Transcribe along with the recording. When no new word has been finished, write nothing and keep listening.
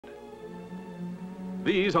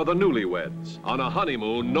These are the newlyweds on a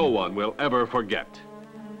honeymoon no one will ever forget.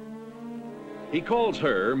 He calls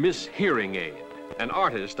her Miss Hearing Aid, an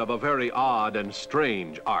artist of a very odd and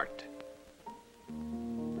strange art.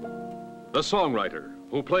 The songwriter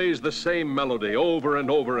who plays the same melody over and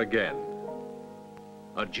over again.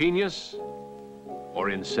 A genius or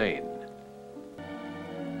insane?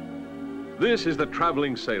 This is the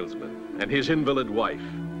traveling salesman and his invalid wife.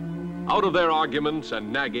 Out of their arguments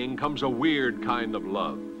and nagging comes a weird kind of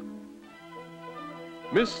love.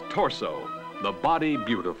 Miss Torso, the body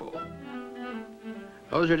beautiful.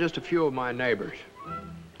 Those are just a few of my neighbors.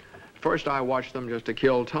 First, I watched them just to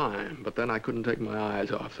kill time, but then I couldn't take my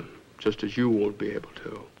eyes off them, just as you won't be able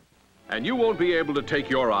to. And you won't be able to take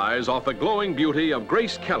your eyes off the glowing beauty of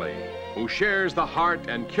Grace Kelly, who shares the heart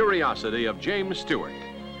and curiosity of James Stewart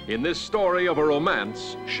in this story of a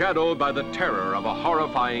romance shadowed by the terror of a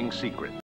horrifying secret.